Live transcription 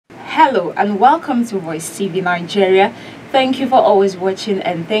Hello and welcome to Voice TV Nigeria. Thank you for always watching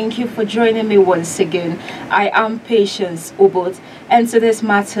and thank you for joining me once again. I am Patience Obot and today's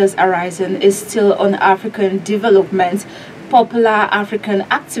matters arising is still on African development. Popular African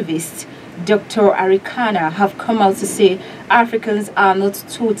activists Dr. Arikana have come out to say Africans are not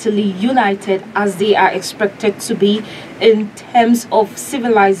totally united as they are expected to be in terms of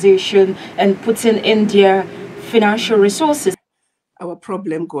civilization and putting in their financial resources. Our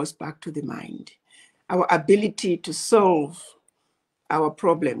problem goes back to the mind. Our ability to solve our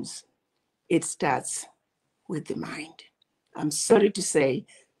problems, it starts with the mind. I'm sorry to say,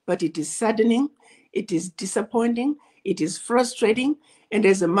 but it is saddening, it is disappointing, it is frustrating. And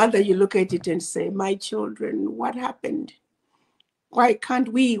as a mother, you look at it and say, my children, what happened? Why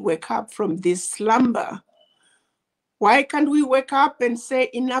can't we wake up from this slumber? Why can't we wake up and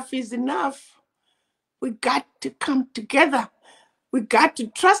say enough is enough? We got to come together. We got to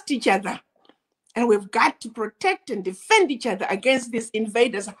trust each other. And we've got to protect and defend each other against these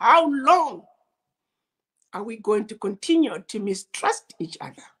invaders. How long are we going to continue to mistrust each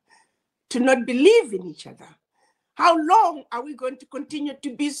other, to not believe in each other? How long are we going to continue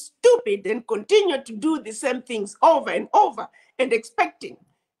to be stupid and continue to do the same things over and over and expecting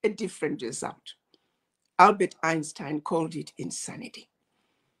a different result? Albert Einstein called it insanity.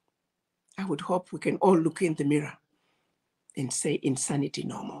 I would hope we can all look in the mirror and say insanity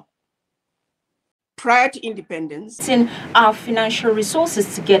no more. Prior to independence, in our financial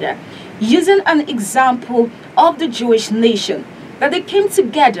resources together, using an example of the Jewish nation, that they came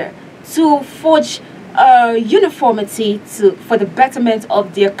together to forge uniformity for the betterment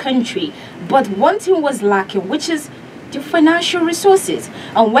of their country. But one thing was lacking, which is the financial resources.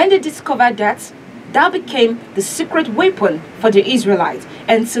 And when they discovered that, that became the secret weapon for the Israelites.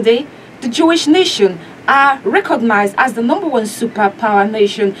 And today, the Jewish nation are recognized as the #1 superpower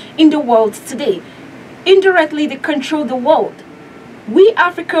nation in the world today. Indirectly, they control the world. We,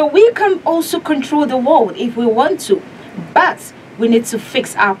 Africa, we can also control the world if we want to, but we need to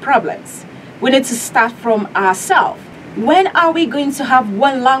fix our problems. We need to start from ourselves. When are we going to have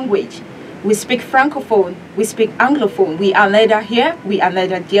one language? We speak Francophone, we speak Anglophone. We are neither here, we are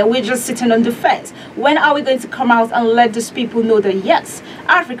neither there. We're just sitting on the fence. When are we going to come out and let these people know that yes,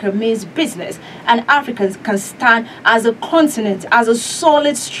 Africa means business and Africans can stand as a continent, as a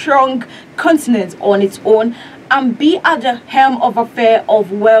solid, strong continent on its own and be at the helm of affair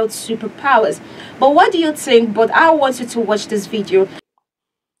of world superpowers? But what do you think? But I want you to watch this video.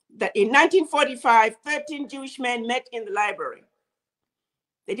 That in 1945, 13 Jewish men met in the library.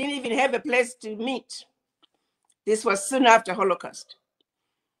 They didn't even have a place to meet. This was soon after Holocaust.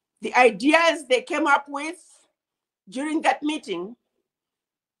 The ideas they came up with during that meeting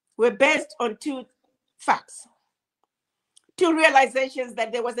were based on two facts, two realizations: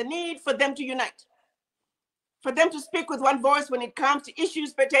 that there was a need for them to unite, for them to speak with one voice when it comes to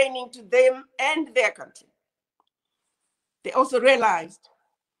issues pertaining to them and their country. They also realized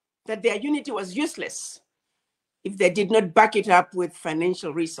that their unity was useless if they did not back it up with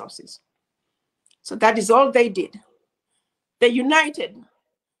financial resources. So that is all they did. They united.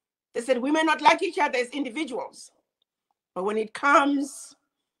 They said, we may not like each other as individuals, but when it comes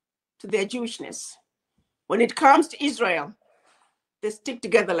to their Jewishness, when it comes to Israel, they stick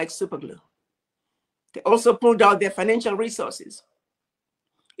together like superglue. They also pulled out their financial resources.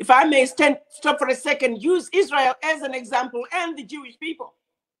 If I may stop for a second, use Israel as an example and the Jewish people.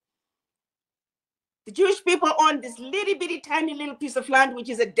 The Jewish people own this little bitty tiny little piece of land, which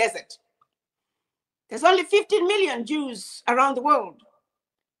is a desert. There's only 15 million Jews around the world.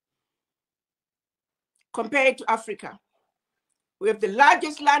 Compared to Africa, we have the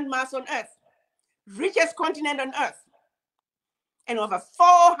largest landmass on earth, richest continent on earth, and over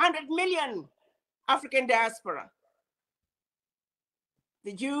 400 million African diaspora.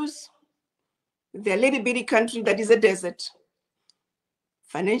 The Jews, their little bitty country that is a desert,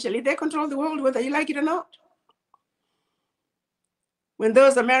 financially, they control the world, whether you like it or not. When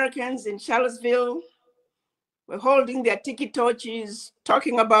those Americans in Charlottesville were holding their tiki torches,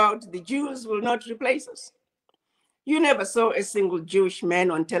 talking about the Jews will not replace us, you never saw a single Jewish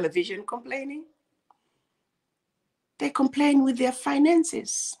man on television complaining. They complain with their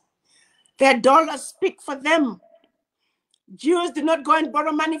finances. Their dollars speak for them. Jews do not go and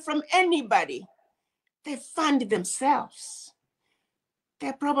borrow money from anybody. They fund themselves.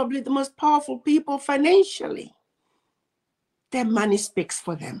 They're probably the most powerful people financially. Their money speaks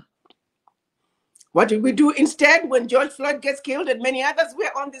for them. What do we do instead when George Floyd gets killed and many others were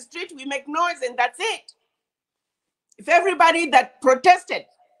on the street? We make noise and that's it. If everybody that protested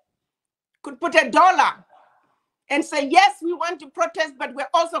could put $1 and say, yes, we want to protest, but we're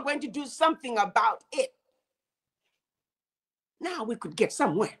also going to do something about it. Now we could get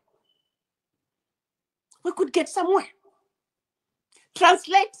somewhere. We could get somewhere.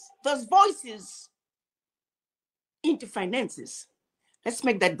 Translate those voices into finances. Let's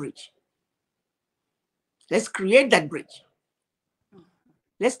make that bridge. Let's create that bridge.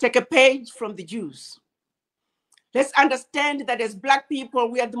 Let's take a page from the Jews. Let's understand that as Black people,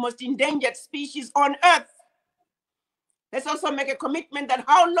 we are the most endangered species on earth. Let's also make a commitment that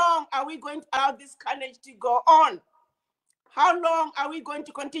how long are we going to allow this carnage to go on? How long are we going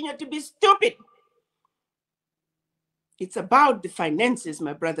to continue to be stupid? It's about the finances,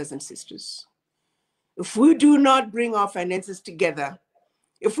 my brothers and sisters. If we do not bring our finances together,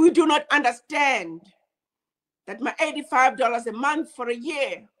 if we do not understand that my $85 a month for a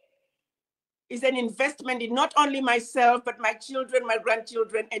year is an investment in not only myself, but my children, my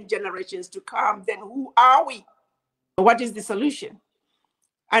grandchildren, and generations to come, then who are we? What is the solution?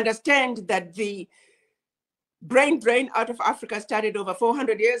 Understand that the brain drain out of Africa started over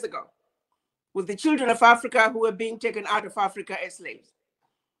 400 years ago with the children of Africa who were being taken out of Africa as slaves.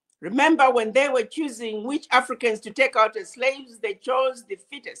 Remember, when they were choosing which Africans to take out as slaves, they chose the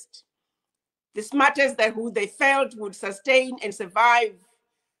fittest, the smartest, that who they felt would sustain and survive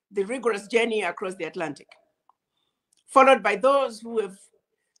the rigorous journey across the Atlantic, followed by those who have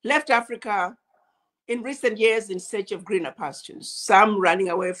left Africa in recent years in search of greener pastures, some running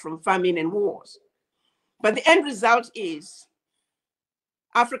away from famine and wars. But the end result is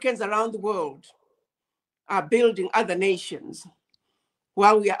Africans around the world are building other nations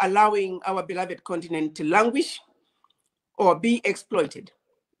while we are allowing our beloved continent to languish or be exploited.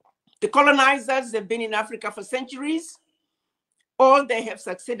 The colonizers have been in Africa for centuries. All they have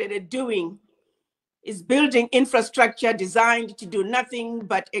succeeded at doing is building infrastructure designed to do nothing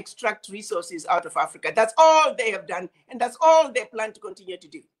but extract resources out of Africa. That's all they have done, and that's all they plan to continue to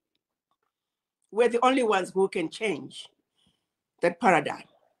do. We're the only ones who can change that paradigm.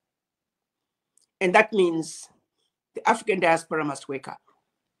 And that means the African diaspora must wake up.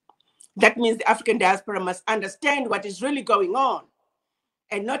 That means the African diaspora must understand what is really going on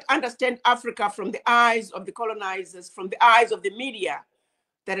and not understand Africa from the eyes of the colonizers, from the eyes of the media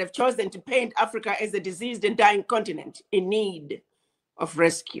that have chosen to paint Africa as a diseased and dying continent in need of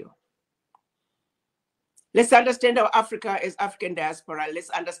rescue. Let's understand our Africa as African diaspora. Let's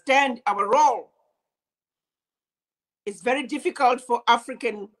understand our role. It's very difficult for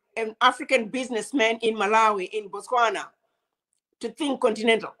African businessmen in Malawi, in Botswana, to think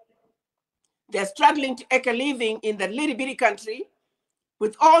continental. They're struggling to make a living in that little bitty country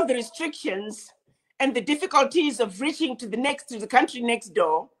with all the restrictions and the difficulties of reaching to the country next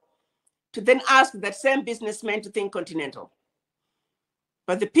door, to then ask that same businessman to think continental.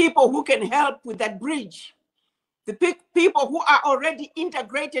 But the people who can help with that bridge, the people who are already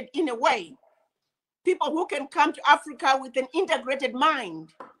integrated in a way, people who can come to Africa with an integrated mind,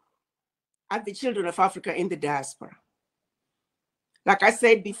 are the children of Africa in the diaspora. Like I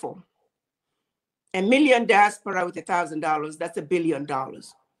said before, $1 million diaspora with $1,000, that's $1 billion.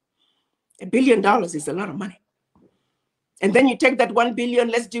 $1 billion is a lot of money. And then you take that 1 billion,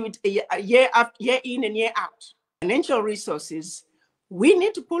 let's do it a year in and year out. Financial resources, we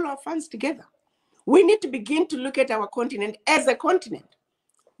need to pull our funds together. We need to begin to look at our continent as a continent.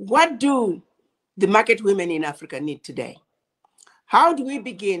 What do the market women in Africa need today? How do we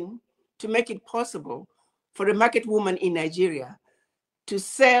begin to make it possible for a market woman in Nigeria to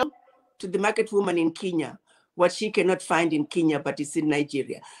sell to the market woman in Kenya what she cannot find in Kenya, but it's in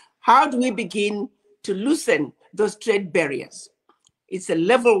Nigeria? How do we begin to loosen those trade barriers? It's a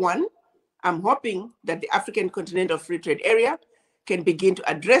level one. I'm hoping that the African Continental Free Trade Area can begin to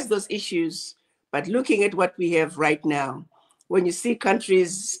address those issues. But looking at what we have right now, when you see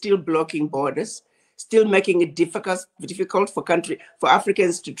countries still blocking borders, still making it difficult for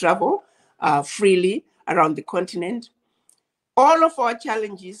Africans to travel freely around the continent, all of our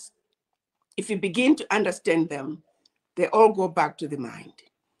challenges, if you begin to understand them, they all go back to the mind.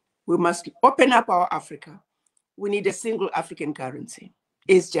 We must open up our Africa. We need a single African currency.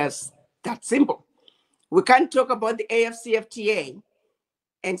 It's just that simple. We can't talk about the AFCFTA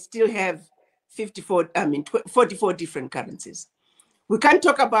and still have 44 different currencies. We can't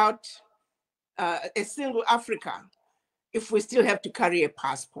talk about a single Africa if we still have to carry a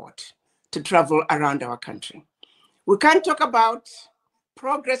passport to travel around our country. We can't talk about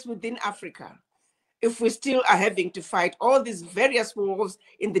progress within Africa if we still are having to fight all these various wars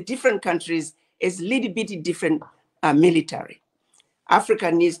in the different countries as little bitty different military.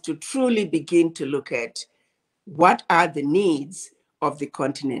 Africa needs to truly begin to look at what are the needs of the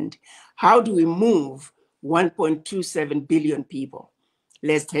continent. How do we move 1.27 billion people.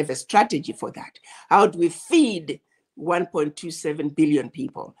 Let's have a strategy for that. How do we feed 1.27 billion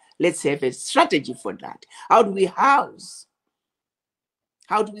people? Let's have a strategy for that. How do we house?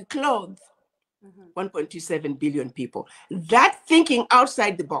 How do we clothe 1.27 billion people? That thinking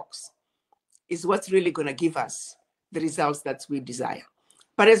outside the box is what's really going to give us the results that we desire.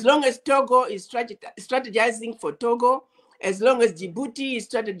 But as long as Togo is strategizing for Togo, as long as Djibouti is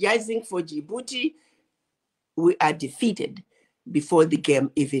strategizing for Djibouti, we are defeated before the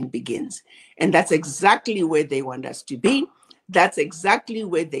game even begins. And that's exactly where they want us to be. That's exactly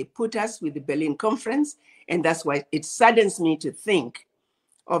where they put us with the Berlin Conference. And that's why it saddens me to think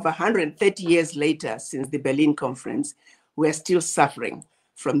of 130 years later since the Berlin Conference, we're still suffering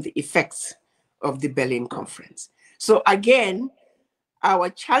from the effects of the Berlin Conference. So again, our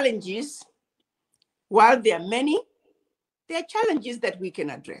challenges, while there are many, there are challenges that we can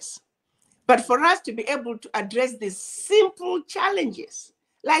address. But for us to be able to address these simple challenges,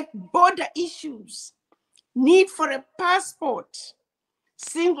 like border issues, need for a passport,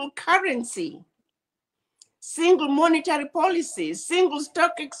 single currency, single monetary policy, single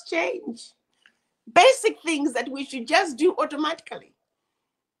stock exchange, basic things that we should just do automatically.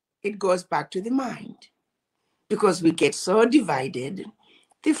 It goes back to the mind because we get so divided.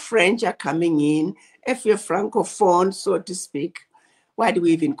 The French are coming in. If you're Francophone, so to speak, why do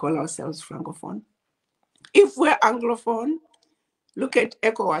we even call ourselves Francophone? If we're Anglophone, look at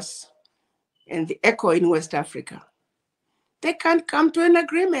ECOWAS and the ECO in West Africa. They can't come to an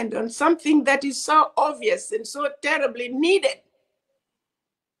agreement on something that is so obvious and so terribly needed.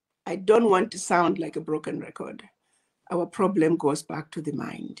 I don't want to sound like a broken record. Our problem goes back to the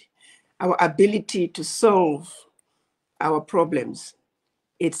mind. Our ability to solve our problems,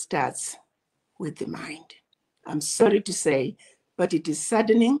 it starts with the mind. I'm sorry to say, but it is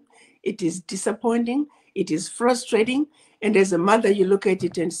saddening, it is disappointing, it is frustrating. And as a mother, you look at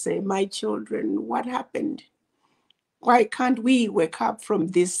it and say, my children, what happened? Why can't we wake up from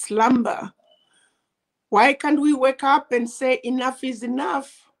this slumber? Why can't we wake up and say enough is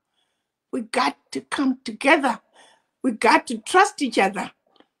enough? We got to come together. We got to trust each other.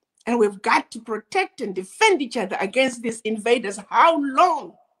 And we've got to protect and defend each other against these invaders. How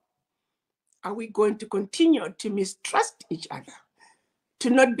long are we going to continue to mistrust each other,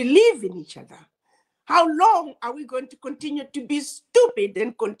 to not believe in each other? How long are we going to continue to be stupid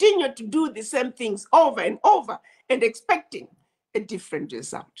and continue to do the same things over and over and expecting a different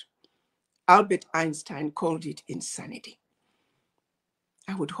result? Albert Einstein called it insanity.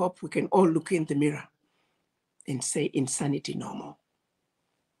 I would hope we can all look in the mirror and say insanity no more.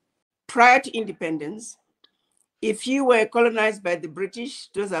 Prior to independence, if you were colonized by the British,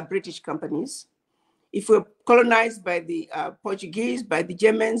 those are British companies. If we were colonized by the Portuguese, by the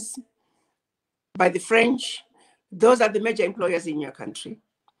Germans, by the French, those are the major employers in your country.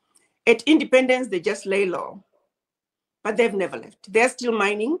 At independence, they just lay low, but they've never left. They're still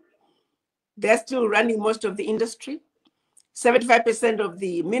mining. They're still running most of the industry. 75% of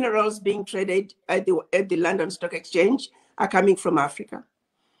the minerals being traded at the London Stock Exchange are coming from Africa.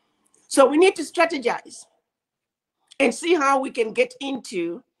 So we need to strategize and see how we can get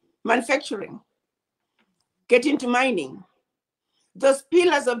into manufacturing, get into mining, those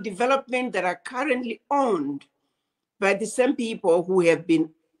pillars of development that are currently owned by the same people who have been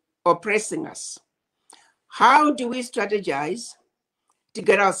oppressing us. How do we strategize to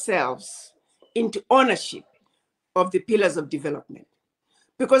get ourselves into ownership of the pillars of development?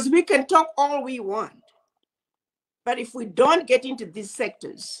 Because we can talk all we want, but if we don't get into these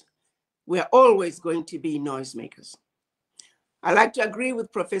sectors, we're always going to be noisemakers. I like to agree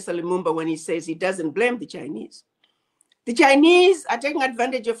with Professor Lumumba when he says he doesn't blame the Chinese. The Chinese are taking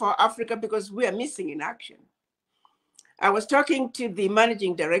advantage of our Africa because we are missing in action. I was talking to the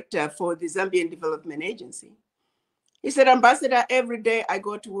managing director for the Zambian Development Agency. He said, Ambassador, every day I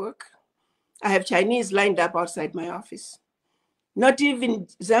go to work, I have Chinese lined up outside my office. Not even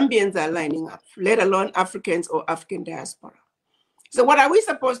Zambians are lining up, let alone Africans or African diaspora. So what are we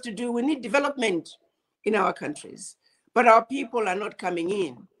supposed to do? We need development in our countries, but our people are not coming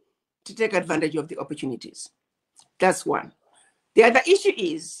in to take advantage of the opportunities. That's one. The other issue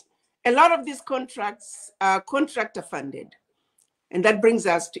is a lot of these contracts are contractor funded. And that brings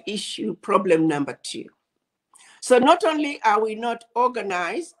us to issue problem number 2. So not only are we not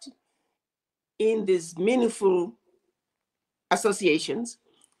organized in these meaningful associations,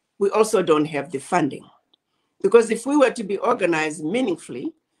 we also don't have the funding. Because if we were to be organized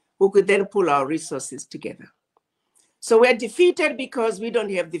meaningfully, we could then pull our resources together. So we're defeated because we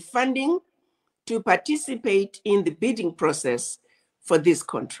don't have the funding to participate in the bidding process for these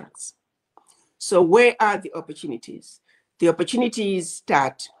contracts. So where are the opportunities? The opportunities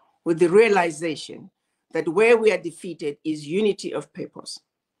start with the realization that where we are defeated is unity of purpose.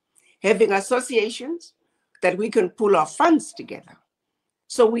 Having associations that we can pull our funds together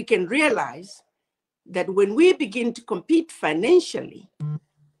so we can realize that when we begin to compete financially,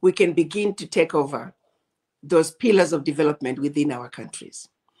 we can begin to take over those pillars of development within our countries.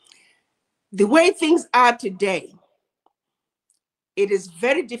 The way things are today, it is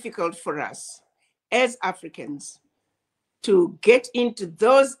very difficult for us as Africans to get into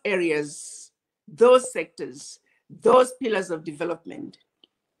those areas, those sectors, those pillars of development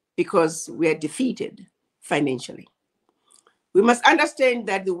because we are defeated financially. We must understand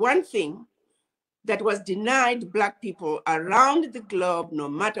that the one thing that was denied Black people around the globe, no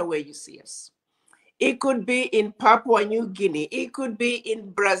matter where you see us, it could be in Papua New Guinea, it could be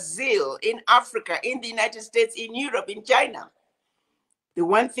in Brazil, in Africa, in the United States, in Europe, in China. The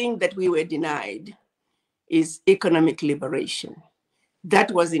one thing that we were denied is economic liberation. That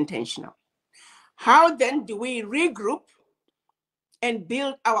was intentional. How then do we regroup and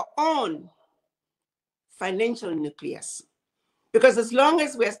build our own financial nucleus? Because as long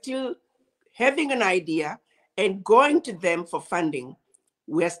as we're still having an idea and going to them for funding,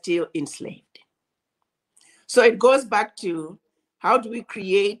 we're still enslaved. So it goes back to how do we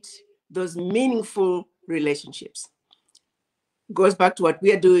create those meaningful relationships? It goes back to what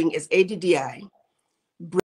we are doing as ADDI,